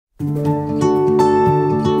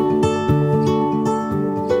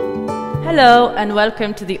Hello and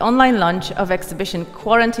welcome to the online launch of exhibition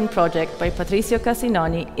Quarantine Project by Patricio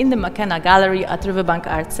Cassinoni in the McKenna Gallery at Riverbank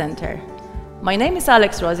Art Centre. My name is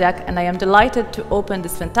Alex Rosiak and I am delighted to open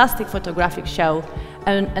this fantastic photographic show,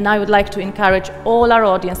 and I would like to encourage all our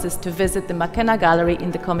audiences to visit the McKenna Gallery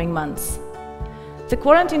in the coming months. The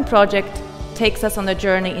Quarantine Project takes us on a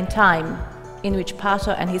journey in time in which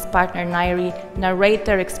Pato and his partner Nyree narrate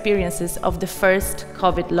their experiences of the first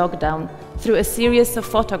COVID lockdown through a series of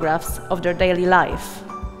photographs of their daily life.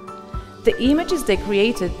 The images they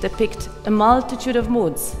created depict a multitude of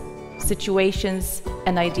moods, situations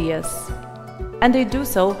and ideas. And they do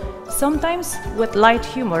so sometimes with light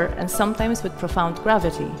humor and sometimes with profound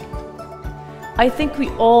gravity. I think we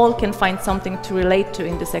all can find something to relate to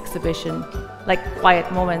in this exhibition, like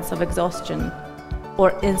quiet moments of exhaustion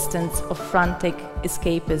or instants of frantic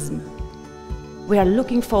escapism. We are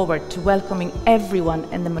looking forward to welcoming everyone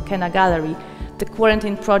in the McKenna Gallery. The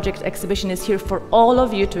Quarantine Project exhibition is here for all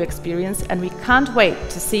of you to experience, and we can't wait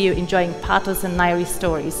to see you enjoying Pato's and Nyree's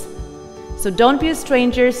stories. So don't be a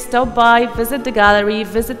stranger, stop by, visit the gallery,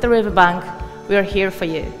 visit the Riverbank. We are here for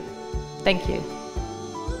you. Thank you.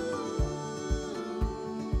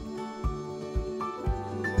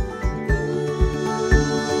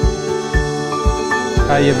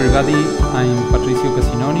 Hi everybody, I'm Patricio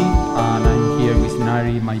Cassinoni and I'm here with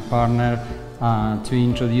Nyree, my partner, to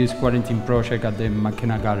introduce Quarantine Project at the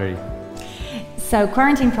McKenna Gallery. So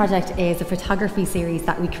Quarantine Project is a photography series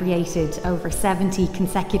that we created over 70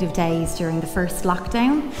 consecutive days during the first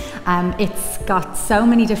lockdown. It's got so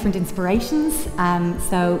many different inspirations,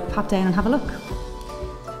 so pop down and have a look.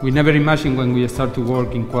 We never imagined when we started to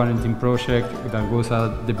work in Quarantine Project, that was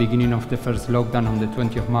at the beginning of the first lockdown on the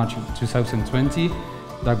 20th of March 2020,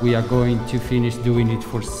 that we are going to finish doing it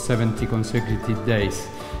for 70 consecutive days.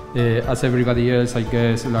 As everybody else, I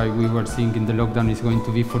guess, like we were thinking the lockdown is going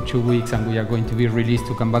to be for 2 weeks and we are going to be released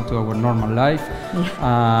to come back to our normal life.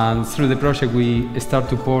 Yeah. And through the project we start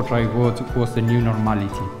to portray what was the new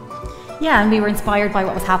normality. Yeah, and we were inspired by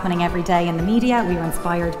what was happening every day in the media. We were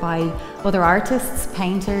inspired by other artists,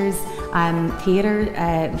 painters,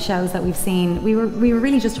 theatre shows that we've seen. We were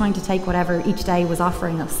really just trying to take whatever each day was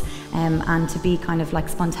offering us and to be kind of like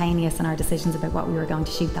spontaneous in our decisions about what we were going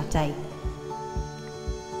to shoot that day.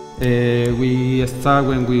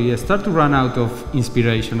 When we start to run out of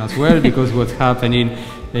inspiration as well, because what's happening,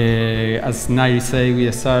 as Nyree say,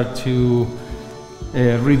 we start to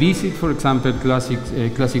revisit, for example,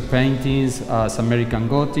 classic paintings as American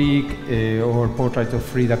Gothic or Portrait of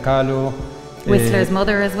Frida Kahlo. Whistler's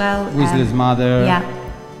mother as well. Whistler's mother. Yeah.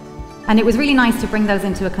 And it was really nice to bring those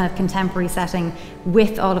into a kind of contemporary setting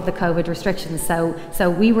with all of the COVID restrictions. So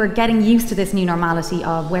we were getting used to this new normality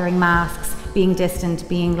of wearing masks, being distant,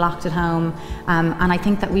 being locked at home, and I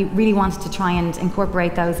think that we really wanted to try and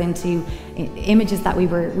incorporate those into images that we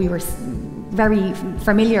were very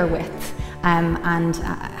familiar with, and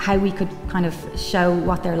how we could kind of show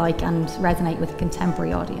what they're like and resonate with a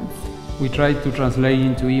contemporary audience. We tried to translate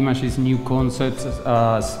into images new concepts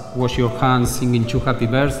as wash your hands singing to Happy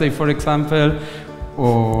Birthday, for example,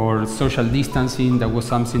 or social distancing. That was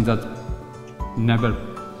something that never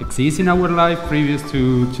exists in our life previous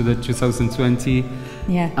to the 2020.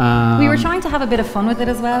 Yeah, we were trying to have a bit of fun with it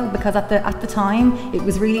as well, because at the time it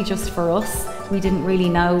was really just for us. We didn't really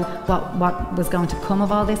know what was going to come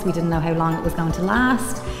of all this. We didn't know how long it was going to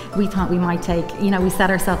last. We thought we might take, we set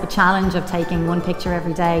ourselves a challenge of taking one picture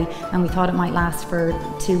every day, and we thought it might last for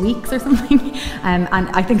 2 weeks or something. And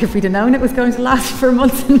I think if we'd have known it was going to last for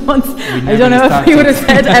months and months, I don't know if we would have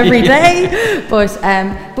said every day.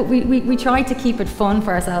 But we tried to keep it fun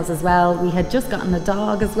for ourselves as well. We had just gotten a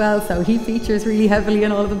dog as well, so he features really heavily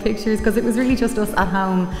in all of the pictures, because it was really just us at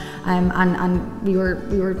home, and we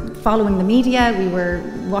were following the media, we were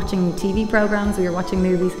watching TV programs, we were watching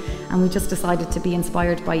movies, and we just decided to be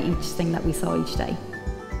inspired by each thing that we saw each day.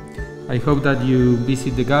 I hope that you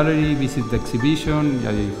visit the gallery, visit the exhibition.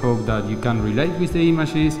 I hope that you can relate with the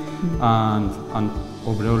images, and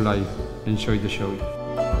overall, enjoy the show.